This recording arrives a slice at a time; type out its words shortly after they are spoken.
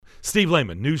Steve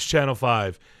Lehman, News Channel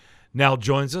 5, now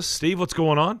joins us. Steve, what's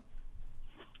going on?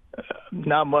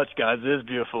 Not much, guys. It is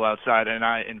beautiful outside, and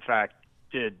I, in fact,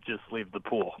 did just leave the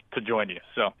pool to join you.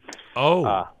 So,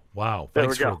 wow!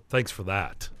 Thanks for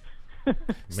that,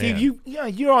 Steve.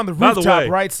 You're on the rooftop,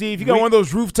 right, Steve? You got one of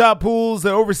those rooftop pools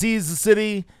that oversees the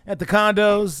city at the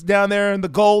condos down there in the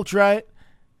Gulch, right?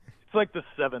 It's like the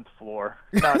 7th floor.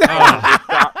 It's not bad.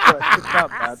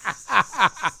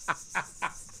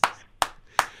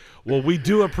 Well, we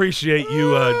do appreciate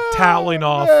you toweling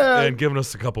off and giving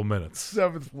us a couple minutes.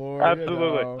 7th floor.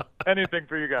 Absolutely. Anything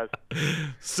for you guys.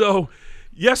 So,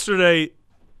 yesterday,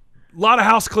 a lot of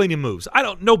house cleaning moves.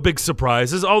 No big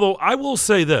surprises, although I will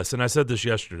say this, and I said this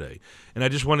yesterday, and I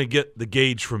just want to get the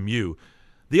gauge from you.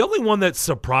 The only one that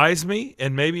surprised me,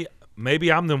 and maybe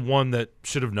I'm the one that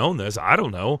should have known this, I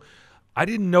don't know. I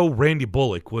didn't know Randy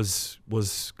Bullock was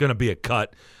going to be a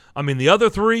cut. I mean, the other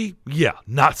three,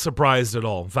 not surprised at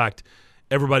all. In fact,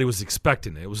 everybody was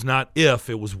expecting it. It was not if,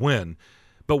 it was when.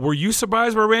 But were you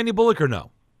surprised by Randy Bullock or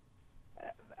no?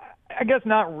 I guess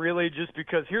not really, just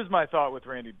because here's my thought with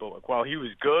Randy Bullock. While he was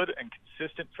good and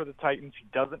consistent for the Titans, he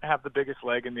doesn't have the biggest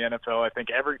leg in the NFL. I think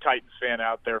every Titans fan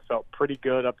out there felt pretty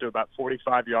good up to about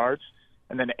 45 yards.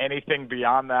 And then anything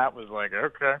beyond that was like,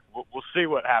 okay, we'll see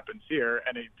what happens here.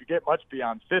 And if you get much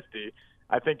beyond 50,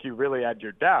 I think you really had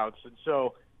your doubts. And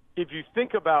so if you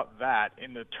think about that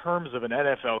in the terms of an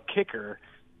NFL kicker,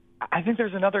 I think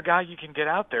there's another guy you can get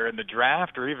out there in the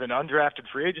draft or even undrafted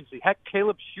free agency. Heck,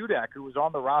 Caleb Shudak, who was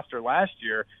on the roster last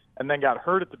year and then got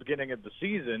hurt at the beginning of the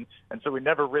season, and so we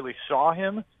never really saw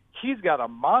him. He's got a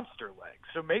monster leg,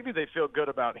 so maybe they feel good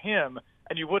about him,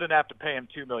 and you wouldn't have to pay him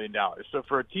 $2 million. So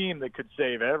for a team that could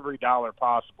save every dollar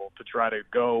possible to try to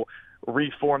go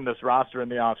reform this roster in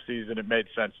the offseason, it made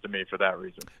sense to me for that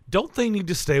reason. Don't they need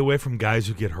to stay away from guys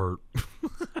who get hurt?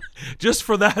 Just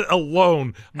for that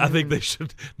alone, I think they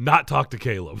should not talk to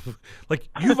Caleb. Like,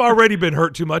 you've already been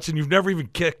hurt too much, and you've never even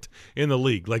kicked in the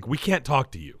league. Like, we can't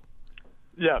talk to you.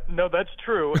 Yeah, no, that's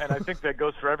true, and I think that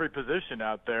goes for every position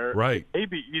out there. Right. It may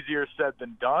be easier said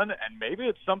than done, and maybe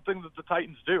it's something that the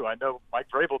Titans do. I know Mike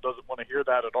Vrabel doesn't want to hear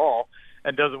that at all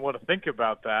and doesn't want to think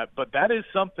about that, but that is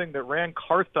something that Ran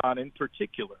Carthon in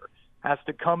particular has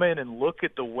to come in and look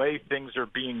at the way things are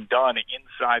being done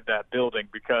inside that building,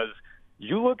 because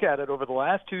you look at it over the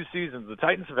last 2 seasons, the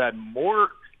Titans have had more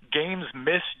games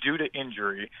missed due to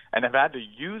injury and have had to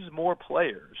use more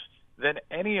players than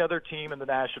any other team in the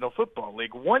National Football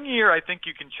League. 1 year, I think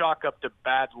you can chalk up to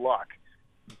bad luck.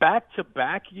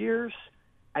 Back-to-back years,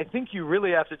 I think you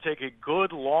really have to take a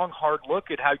good, long, hard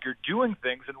look at how you're doing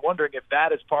things and wondering if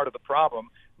that is part of the problem.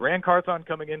 Ran Carthon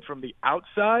coming in from the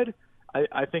outside,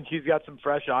 I think he's got some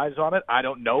fresh eyes on it. I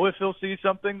don't know if he'll see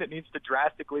something that needs to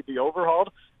drastically be overhauled,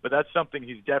 but that's something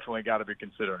he's definitely got to be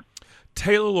considering.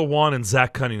 Taylor Lewan and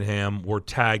Zach Cunningham were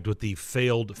tagged with the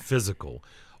failed physical.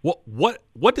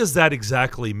 What does that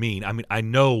exactly mean? I mean, I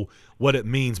know what it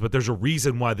means, but there's a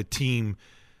reason why the team,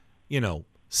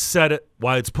 said it,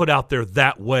 why it's put out there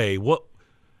that way.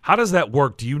 How does that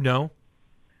work? Do you know?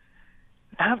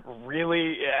 Not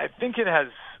really. I think it has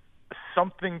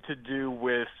something to do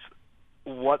with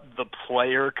what the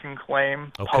player can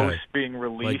claim post being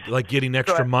released. Like getting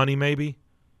extra money, maybe?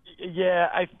 Yeah,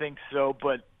 I think so,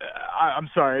 but I'm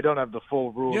sorry, I don't have the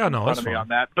full rules in front of me on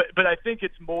that. But I think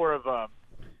it's more of a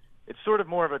sort of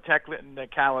more of a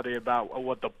technicality about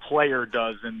what the player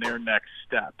does in their next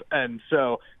step. And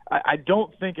so I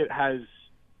don't think it has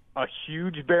a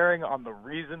huge bearing on the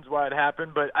reasons why it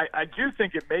happened, but I do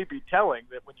think it may be telling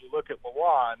that when you look at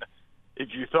Lewan, if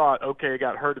you thought, okay, he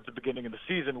got hurt at the beginning of the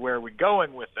season, where are we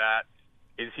going with that?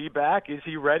 Is he back? Is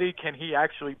he ready? Can he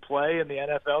actually play in the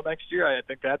NFL next year? I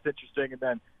think that's interesting. And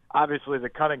then obviously the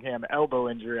Cunningham elbow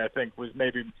injury, I think, was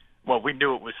maybe, well, we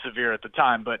knew it was severe at the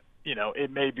time, but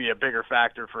it may be a bigger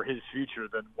factor for his future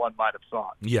than one might have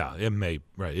thought. Yeah, it may.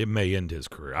 Right, it may end his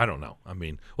career. I don't know. I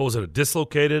mean, what was it? A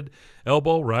dislocated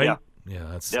elbow, right? Yeah,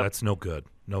 that's no good.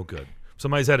 No good.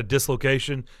 Somebody's had a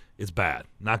dislocation. It's bad.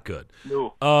 Not good.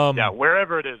 No.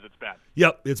 Wherever it is, it's bad.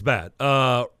 Yep, it's bad.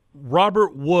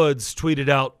 Robert Woods tweeted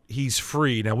out he's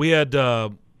free. Now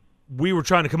we were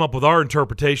trying to come up with our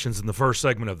interpretations in the first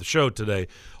segment of the show today.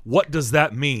 What does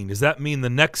that mean? Does that mean the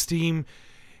next team,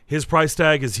 his price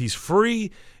tag is he's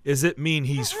free? Does it mean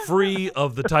he's free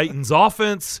of the Titans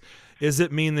offense? Does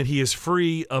it mean that he is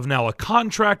free of now a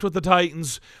contract with the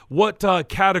Titans? What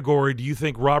category do you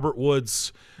think Robert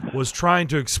Woods was trying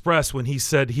to express when he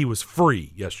said he was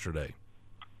free yesterday?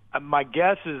 My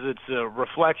guess is it's a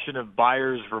reflection of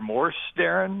buyer's remorse,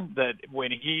 Darren, that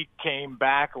when he came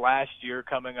back last year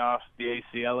coming off the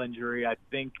ACL injury, I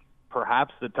think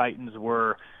perhaps the Titans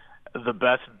were the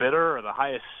best bidder or the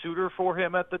highest suitor for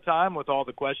him at the time with all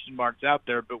the question marks out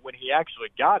there. But when he actually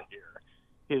got here,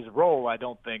 his role, I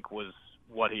don't think, was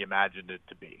what he imagined it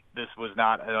to be. This was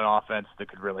not an offense that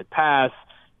could really pass.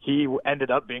 He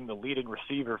ended up being the leading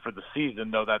receiver for the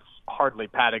season, though that's hardly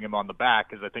patting him on the back,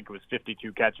 because I think it was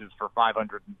 52 catches for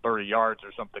 530 yards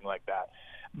or something like that.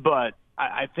 But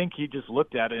I think he just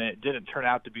looked at it, and it didn't turn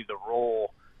out to be the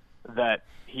role that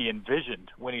he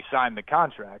envisioned when he signed the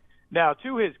contract. Now,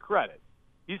 to his credit,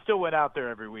 he still went out there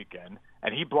every weekend,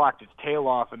 and he blocked his tail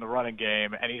off in the running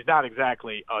game, and he's not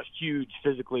exactly a huge,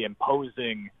 physically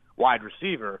imposing wide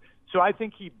receiver. So I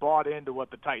think he bought into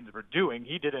what the Titans were doing.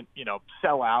 He didn't,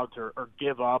 sell out or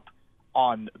give up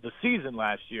on the season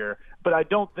last year, but I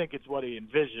don't think it's what he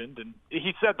envisioned. And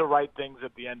he said the right things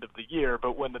at the end of the year,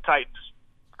 but when the Titans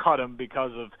cut him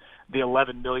because of the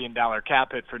 $11 million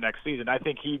cap hit for next season, I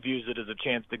think he views it as a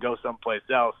chance to go someplace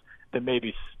else that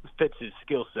maybe fits his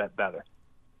skill set better.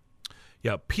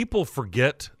 Yeah, people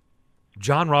forget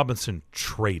John Robinson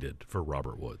traded for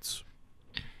Robert Woods.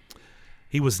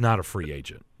 He was not a free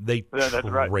agent. They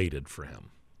traded for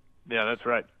him. Yeah, that's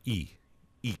right.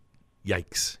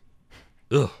 Yikes.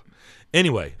 Ugh.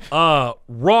 Anyway,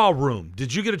 Raw Room.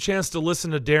 Did you get a chance to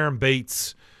listen to Darren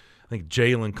Bates? I think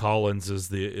Jalen Collins is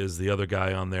the other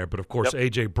guy on there. But, of course, Yep.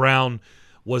 A.J. Brown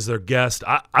was their guest.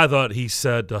 I thought he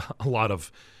said a lot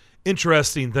of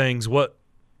interesting things. What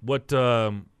did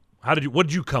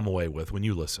you come away with when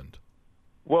you listened?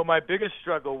 Well, my biggest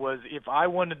struggle was if I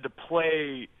wanted to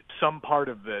play some part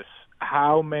of this,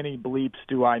 how many bleeps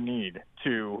do I need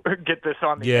to get this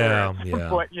on the air? Yeah.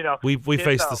 But, we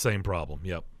faced the same problem.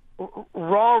 Yep.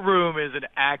 Raw Room is an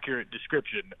accurate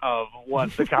description of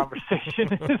what the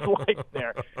conversation is like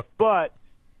there. But,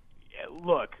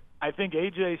 look, I think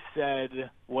AJ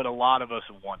said what a lot of us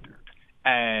wondered,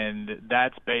 and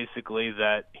that's basically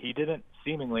that he didn't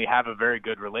seemingly have a very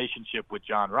good relationship with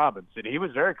John Robinson. He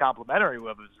was very complimentary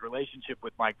of his relationship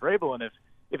with Mike Vrabel, and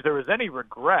if there was any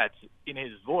regret in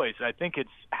his voice, I think it's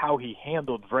how he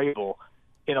handled Vrabel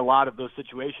in a lot of those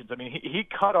situations. I mean, he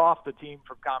cut off the team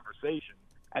from conversation,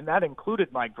 and that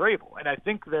included Mike Vrabel. And I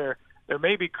think there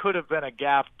maybe could have been a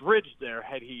gap bridged there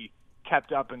had he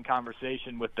kept up in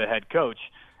conversation with the head coach.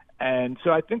 And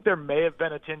so I think there may have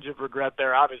been a tinge of regret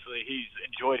there. Obviously, he's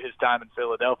enjoyed his time in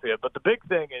Philadelphia. But the big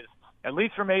thing is, at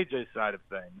least from AJ's side of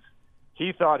things,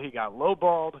 he thought he got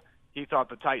lowballed. He thought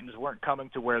the Titans weren't coming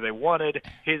to where they wanted.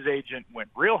 His agent went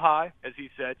real high, as he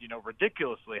said,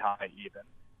 ridiculously high even.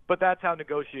 But that's how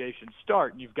negotiations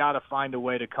start. You've got to find a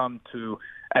way to come to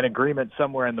an agreement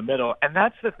somewhere in the middle. And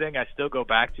that's the thing I still go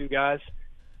back to, guys,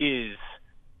 is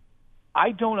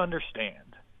I don't understand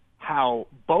how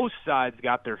both sides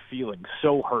got their feelings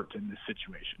so hurt in this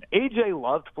situation. AJ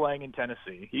loved playing in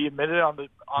Tennessee. He admitted on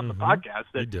the podcast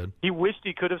that he wished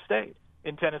he could have stayed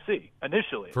in Tennessee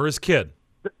initially. For his kid.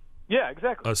 Yeah,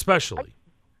 exactly. Especially.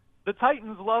 The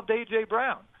Titans loved A.J.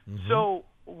 Brown. Mm-hmm. So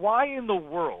why in the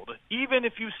world, even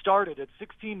if you started at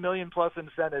 $16 million plus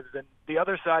incentives and the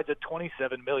other side's at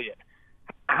 $27 million,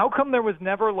 how come there was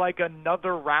never like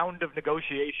another round of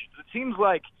negotiations? It seems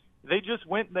like they just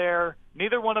went there,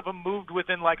 neither one of them moved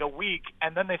within like a week,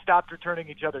 and then they stopped returning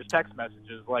each other's text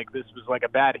messages like this was like a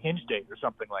bad hinge date or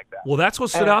something like that. Well, that's what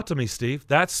stood out to me, Steve.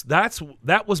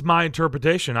 That was my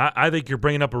interpretation. I think you're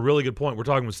bringing up a really good point. We're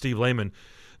talking with Steve Lehman,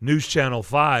 News Channel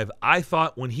 5. I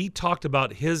thought when he talked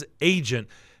about his agent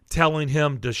telling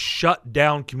him to shut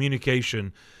down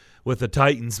communication with the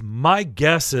Titans, my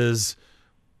guess is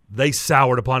they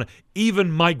soured upon it.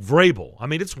 Even Mike Vrabel. I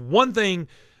mean, it's one thing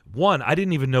 – I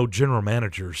didn't even know general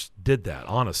managers did that,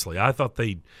 honestly. I thought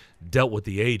they dealt with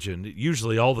the agent.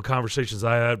 Usually all the conversations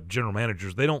I have with general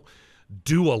managers, they don't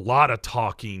do a lot of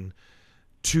talking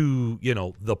to,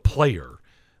 the player.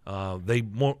 They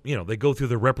go through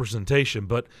their representation.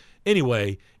 But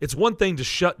anyway, it's one thing to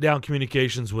shut down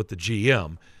communications with the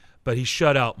GM, but he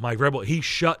shut out Mike Vrabel. He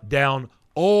shut down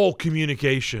all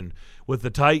communication with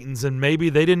the Titans, and maybe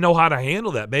they didn't know how to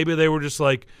handle that. Maybe they were just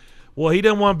like, well, he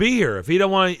doesn't want to be here. If he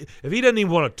doesn't even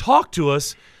want to talk to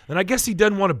us, then I guess he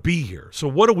doesn't want to be here. So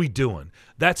what are we doing?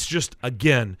 That's just,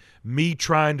 again, me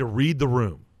trying to read the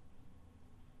room.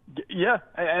 Yeah,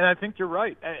 and I think you're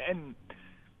right. And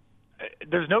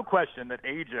there's no question that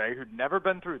AJ, who'd never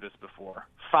been through this before,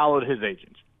 followed his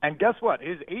agent. And guess what?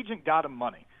 His agent got him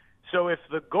money. So if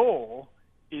the goal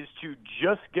is to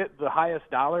just get the highest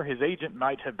dollar, his agent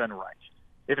might have been right.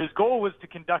 If his goal was to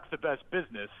conduct the best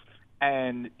business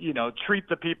and, treat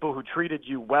the people who treated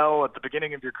you well at the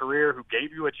beginning of your career, who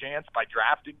gave you a chance by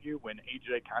drafting you when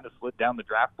AJ kind of slid down the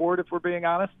draft board, if we're being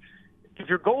honest. If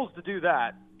your goal is to do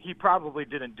that, he probably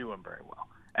didn't do him very well.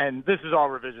 And this is all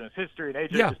revisionist history, and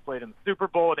AJ just played in the Super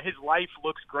Bowl, and his life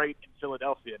looks great in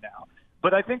Philadelphia now.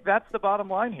 But I think that's the bottom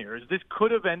line here, is this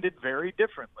could have ended very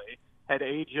differently had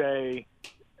AJ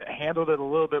handled it a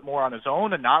little bit more on his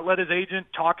own and not let his agent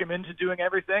talk him into doing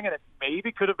everything, and it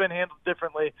maybe could have been handled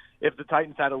differently if the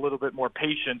Titans had a little bit more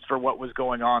patience for what was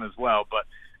going on as well. But,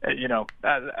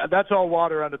 that's all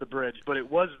water under the bridge. But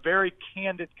it was very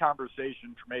candid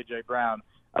conversation from A.J. Brown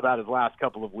about his last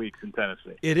couple of weeks in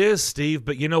Tennessee. It is, Steve,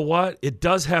 but you know what? It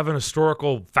does have an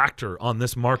historical factor on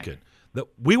this market that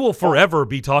we will forever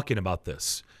be talking about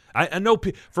this. I know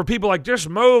for people like, just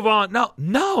move on.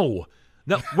 No,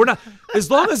 we're not. As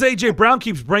long as A.J. Brown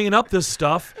keeps bringing up this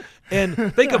stuff,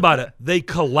 and think about it, they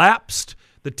collapsed.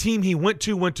 The team he went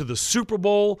to the Super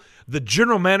Bowl. The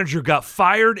general manager got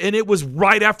fired, and it was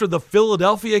right after the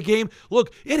Philadelphia game.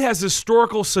 Look, it has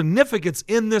historical significance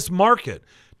in this market.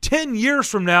 10 years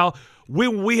from now,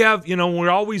 we have, we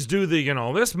always do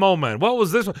the, this moment. What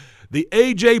was this one? The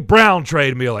A.J. Brown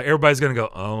trade meal. Everybody's going to go,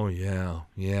 oh,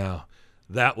 yeah.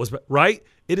 That was right.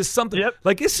 It is something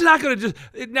like it's not going to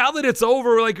just now that it's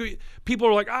over. Like people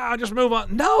are like, just move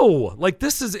on. No, like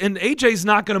this is, and AJ's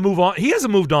not going to move on. He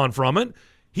hasn't moved on from it.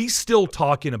 He's still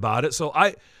talking about it. So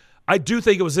I do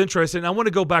think it was interesting. I want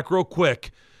to go back real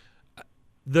quick.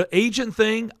 The agent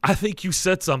thing, I think you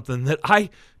said something that I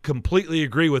completely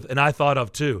agree with, and I thought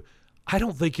of too. I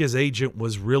don't think his agent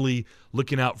was really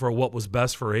looking out for what was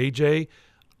best for AJ.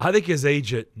 I think his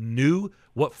agent knew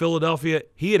what Philadelphia,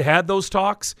 he had those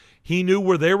talks. He knew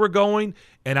where they were going,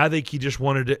 and I think he just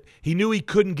wanted it. He knew he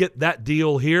couldn't get that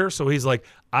deal here, so he's like,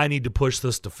 I need to push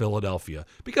this to Philadelphia.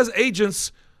 Because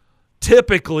agents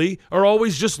typically are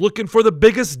always just looking for the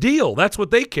biggest deal. That's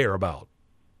what they care about.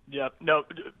 Yeah, no,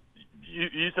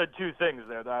 you said two things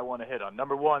there that I want to hit on.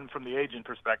 Number one, from the agent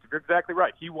perspective, you're exactly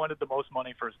right. He wanted the most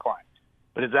money for his client.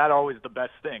 But is that always the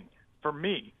best thing? For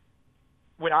me,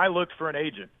 when I looked for an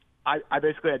agent, I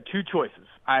basically had two choices.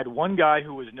 I had one guy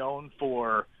who was known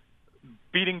for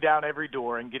beating down every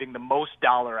door and getting the most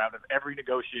dollar out of every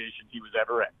negotiation he was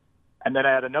ever in. And then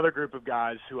I had another group of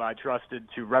guys who I trusted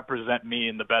to represent me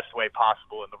in the best way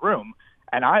possible in the room.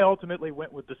 And I ultimately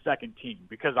went with the second team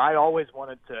because I always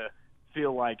wanted to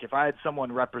feel like if I had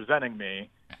someone representing me,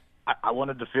 I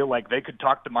wanted to feel like they could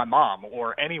talk to my mom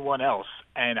or anyone else,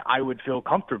 and I would feel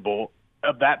comfortable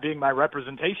of that being my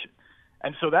representation.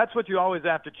 And so that's what you always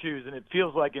have to choose, and it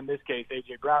feels like in this case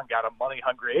A.J. Brown got a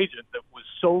money-hungry agent that was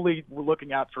solely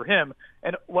looking out for him.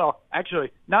 And, well, actually,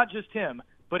 not just him,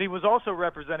 but he was also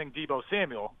representing Deebo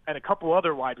Samuel and a couple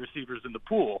other wide receivers in the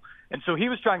pool. And so he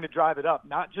was trying to drive it up,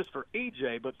 not just for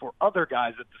A.J., but for other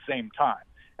guys at the same time.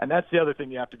 And that's the other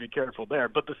thing you have to be careful there.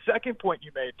 But the second point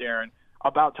you made, Darren,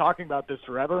 about talking about this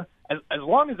forever, as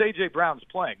long as A.J. Brown's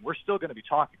playing, we're still going to be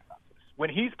talking about this. When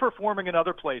he's performing in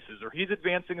other places or he's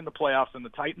advancing in the playoffs and the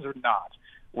Titans are not,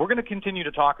 we're going to continue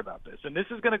to talk about this. And this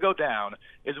is going to go down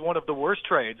as one of the worst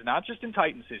trades, not just in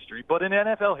Titans history, but in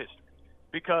NFL history.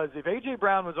 Because if A.J.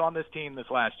 Brown was on this team this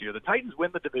last year, the Titans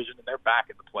win the division and they're back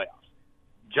in the playoffs.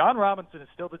 John Robinson is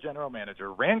still the general manager.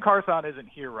 Rand Carthon isn't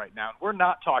here right now. We're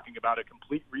not talking about a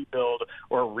complete rebuild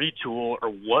or a retool or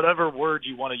whatever word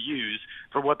you want to use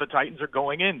for what the Titans are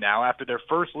going in now after their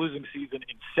first losing season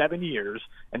in 7 years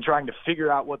and trying to figure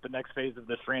out what the next phase of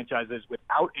this franchise is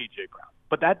without A.J. Brown.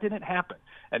 But that didn't happen.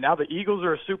 And now the Eagles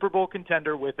are a Super Bowl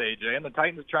contender with A.J., and the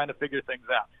Titans are trying to figure things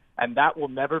out. And that will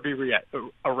never be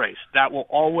erased. That will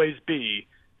always be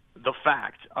the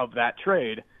fact of that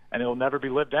trade, and it will never be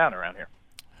lived down around here.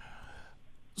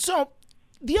 So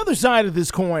the other side of this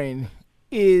coin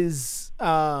is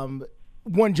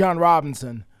one John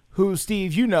Robinson, who,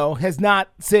 Steve, has not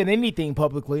said anything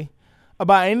publicly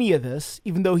about any of this,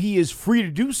 even though he is free to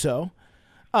do so.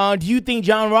 Do you think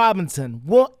John Robinson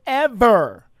will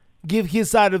ever give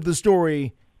his side of the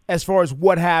story as far as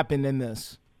what happened in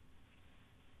this?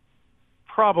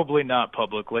 Probably not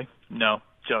publicly. No,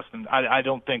 Justin. I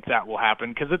don't think that will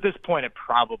happen because at this point it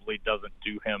probably doesn't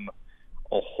do him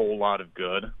a whole lot of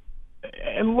good.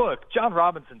 And look, John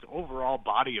Robinson's overall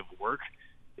body of work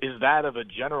is that of a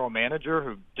general manager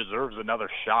who deserves another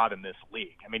shot in this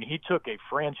league. I mean, he took a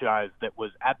franchise that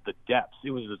was at the depths.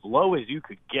 It was as low as you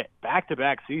could get,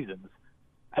 back-to-back seasons,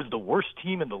 as the worst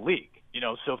team in the league.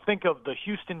 So think of the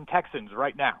Houston Texans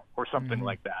right now or something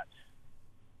like that.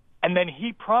 And then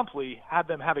he promptly had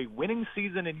them have a winning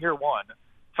season in year one,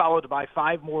 followed by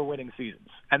 5 more winning seasons.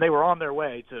 And they were on their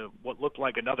way to what looked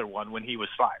like another one when he was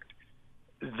fired.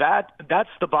 That's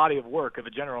the body of work of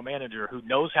a general manager who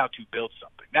knows how to build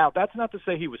something. Now, that's not to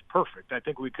say he was perfect. I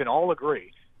think we can all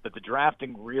agree that the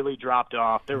drafting really dropped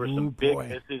off. There were some big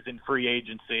misses in free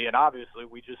agency, and obviously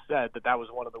we just said that was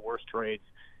one of the worst trades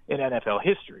in NFL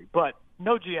history. But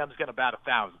no GM's going to bat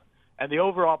 1,000. And the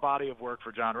overall body of work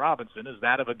for John Robinson is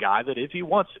that of a guy that, if he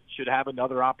wants it, should have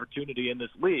another opportunity in this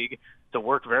league to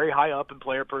work very high up in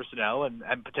player personnel and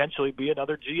potentially be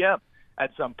another GM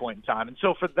at some point in time. And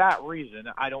so for that reason,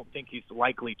 I don't think he's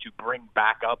likely to bring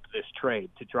back up this trade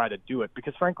to try to do it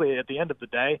because, frankly, at the end of the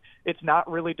day, it's not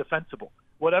really defensible.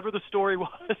 Whatever the story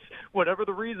was, whatever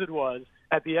the reason was,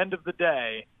 at the end of the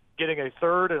day, getting a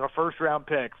third and a first-round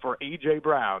pick for A.J.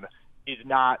 Brown is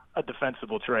not a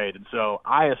defensible trade. And so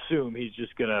I assume he's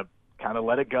just going to kind of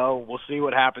let it go. We'll see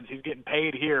what happens. He's getting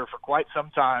paid here for quite some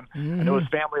time. I know his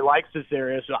family likes this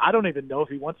area, so I don't even know if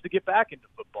he wants to get back into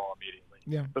football immediately.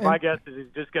 Yeah. But my guess is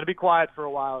he's just going to be quiet for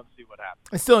a while and see what happens.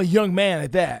 He's still a young man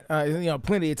at that.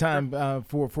 Plenty of time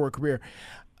for a career.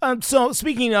 So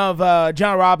speaking of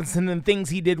John Robinson and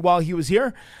things he did while he was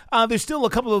here, there's still a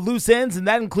couple of loose ends, and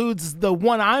that includes the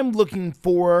one I'm looking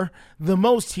for the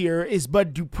most here is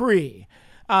Bud Dupree.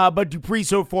 But Dupree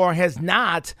so far has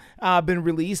not been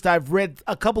released. I've read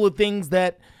a couple of things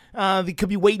that they could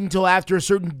be waiting until after a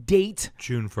certain date,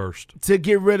 June 1st, to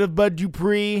get rid of Bud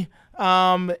Dupree,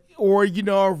 or a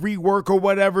rework or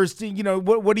whatever. So,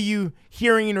 what are you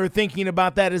hearing or thinking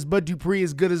about that? Is Bud Dupree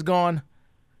as good as gone?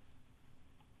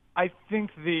 I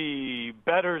think the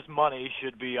bettor's money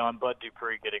should be on Bud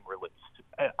Dupree getting released.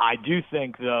 I do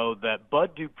think, though, that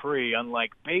Bud Dupree,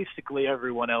 unlike basically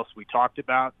everyone else we talked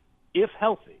about, if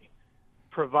healthy,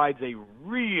 provides a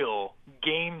real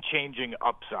game-changing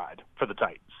upside for the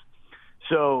Titans.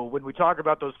 So when we talk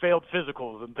about those failed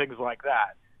physicals and things like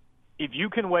that, if you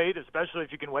can wait, especially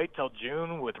if you can wait till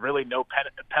June with really no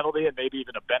penalty and maybe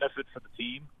even a benefit for the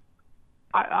team,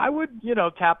 I would,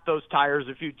 tap those tires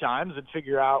a few times and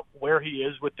figure out where he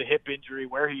is with the hip injury,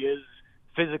 where he is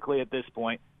physically at this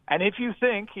point. And if you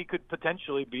think he could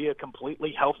potentially be a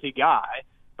completely healthy guy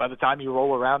by the time you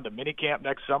roll around to minicamp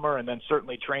next summer and then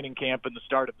certainly training camp in the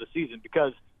start of the season.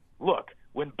 Because, look,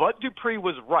 when Bud Dupree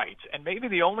was right, and maybe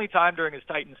the only time during his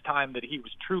Titans time that he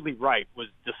was truly right was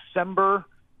December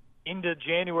into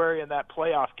January in that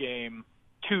playoff game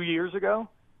 2 years ago,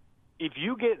 if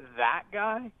you get that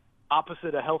guy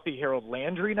opposite a healthy Harold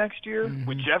Landry next year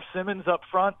with Jeff Simmons up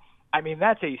front, I mean,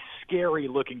 that's a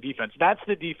scary-looking defense. That's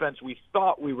the defense we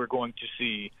thought we were going to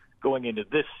see going into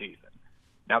this season.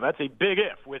 Now, that's a big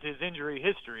if with his injury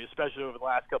history, especially over the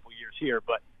last couple of years here,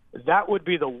 but that would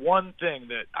be the one thing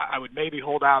that I would maybe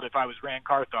hold out if I was Rand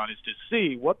Carthon, is to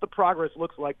see what the progress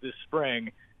looks like this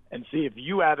spring and see if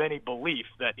you have any belief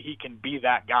that he can be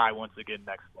that guy once again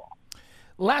next fall.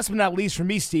 Last but not least for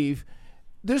me, Steve,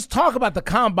 there's talk about the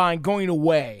Combine going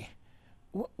away.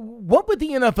 What would the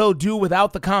NFL do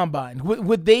without the Combine?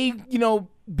 Would they,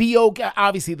 be okay?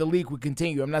 Obviously, the league would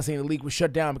continue. I'm not saying the league would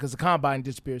shut down because the Combine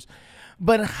disappears.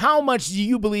 But how much do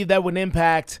you believe that would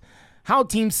impact how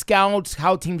teams scout,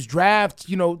 how teams draft,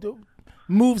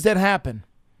 moves that happen?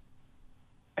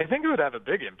 I think it would have a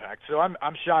big impact. So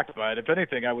I'm shocked by it. If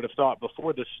anything, I would have thought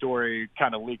before this story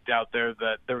kind of leaked out there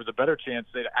that there was a better chance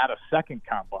they'd add a second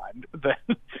Combine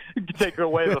than take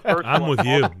away the first one. I'm with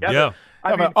you. Yeah.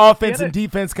 I mean, offense and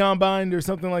defense combined or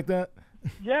something like that?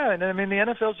 Yeah, and I mean, the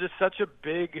NFL is just such a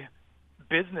big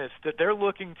business that they're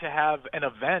looking to have an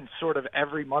event sort of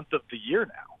every month of the year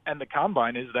now. And the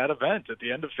Combine is that event at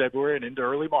the end of February and into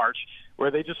early March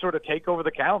where they just sort of take over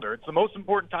the calendar. It's the most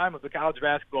important time of the college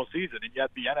basketball season, and yet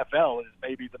the NFL is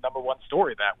maybe the number one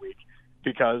story that week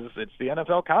because it's the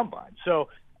NFL Combine. So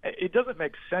it doesn't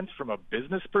make sense from a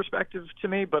business perspective to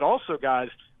me, but also, guys,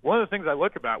 one of the things I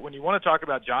look about when you want to talk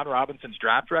about John Robinson's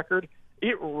draft record,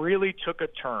 it really took a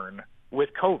turn with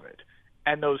COVID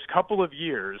and those couple of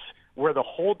years where the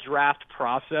whole draft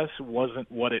process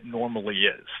wasn't what it normally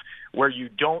is, where you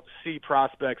don't see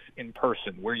prospects in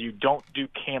person, where you don't do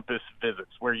campus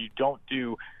visits, where you don't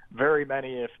do very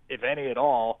many, if any at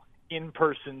all,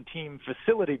 in-person team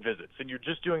facility visits, and you're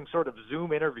just doing sort of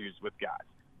Zoom interviews with guys.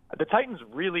 The Titans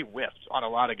really whiffed on a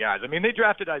lot of guys. I mean, they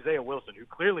drafted Isaiah Wilson, who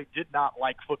clearly did not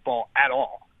like football at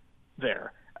all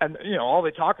there. And, all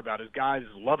they talk about is guys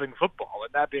loving football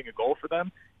and that being a goal for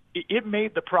them. It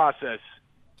made the process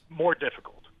more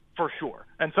difficult, for sure.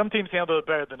 And some teams handle it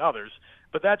better than others.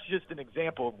 But that's just an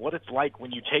example of what it's like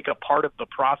when you take a part of the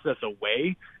process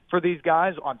away for these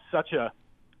guys on such a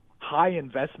high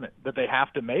investment that they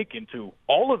have to make into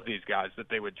all of these guys that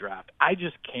they would draft. I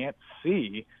just can't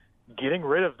see getting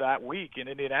rid of that week in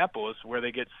Indianapolis where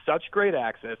they get such great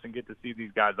access and get to see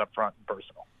these guys up front and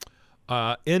personal.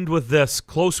 End with this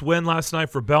close win last night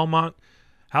for Belmont.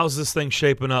 How's this thing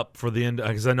shaping up for the end?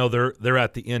 Because I know they're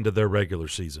at the end of their regular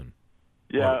season.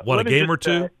 Yeah, what a game or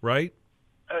two, right?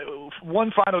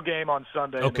 One final game on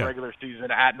Sunday in the regular season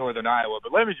at Northern Iowa.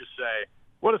 But let me just say,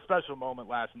 what a special moment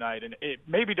last night, and it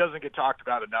maybe doesn't get talked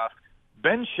about enough.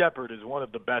 Ben Shepherd is one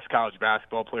of the best college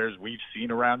basketball players we've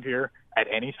seen around here at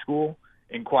any school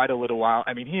in quite a little while.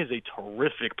 I mean, he is a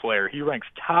terrific player. He ranks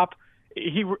top.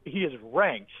 He is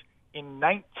ranked in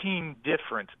 19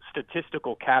 different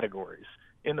statistical categories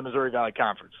in the Missouri Valley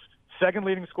Conference. Second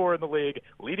leading scorer in the league,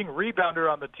 leading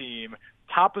rebounder on the team,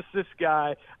 top assist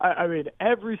guy. I mean,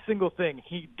 every single thing,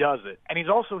 he does it. And he's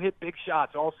also hit big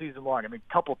shots all season long. I mean,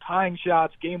 a couple tying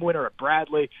shots, game winner at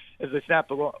Bradley as they snapped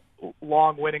the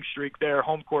long winning streak there,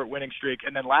 home court winning streak.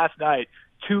 And then last night,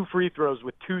 2 free throws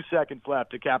with 2 seconds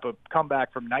left to cap a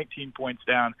comeback from 19 points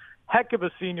down. Heck of a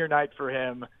senior night for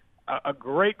him. A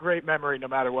great, great memory no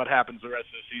matter what happens the rest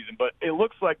of the season. But it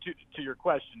looks like, to your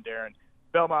question, Darren,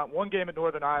 Belmont, 1 game at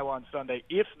Northern Iowa on Sunday.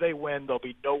 If they win, they'll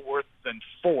be no worse than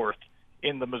 4th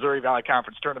in the Missouri Valley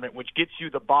Conference tournament, which gets you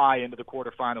the bye into the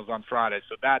quarterfinals on Friday.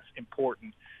 So that's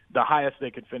important. The highest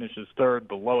they could finish is 3rd.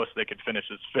 The lowest they could finish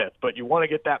is 5th. But you want to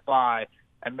get that bye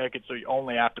and make it so you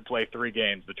only have to play 3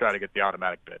 games to try to get the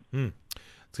automatic bid.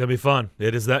 It's going to be fun.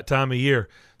 It is that time of year.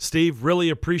 Steve, really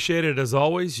appreciate it as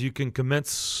always. You can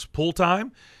commence pool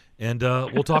time, and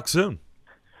we'll talk soon.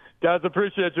 Guys,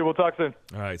 appreciate you. We'll talk soon.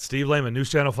 All right, Steve Lehman, News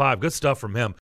Channel 5. Good stuff from him.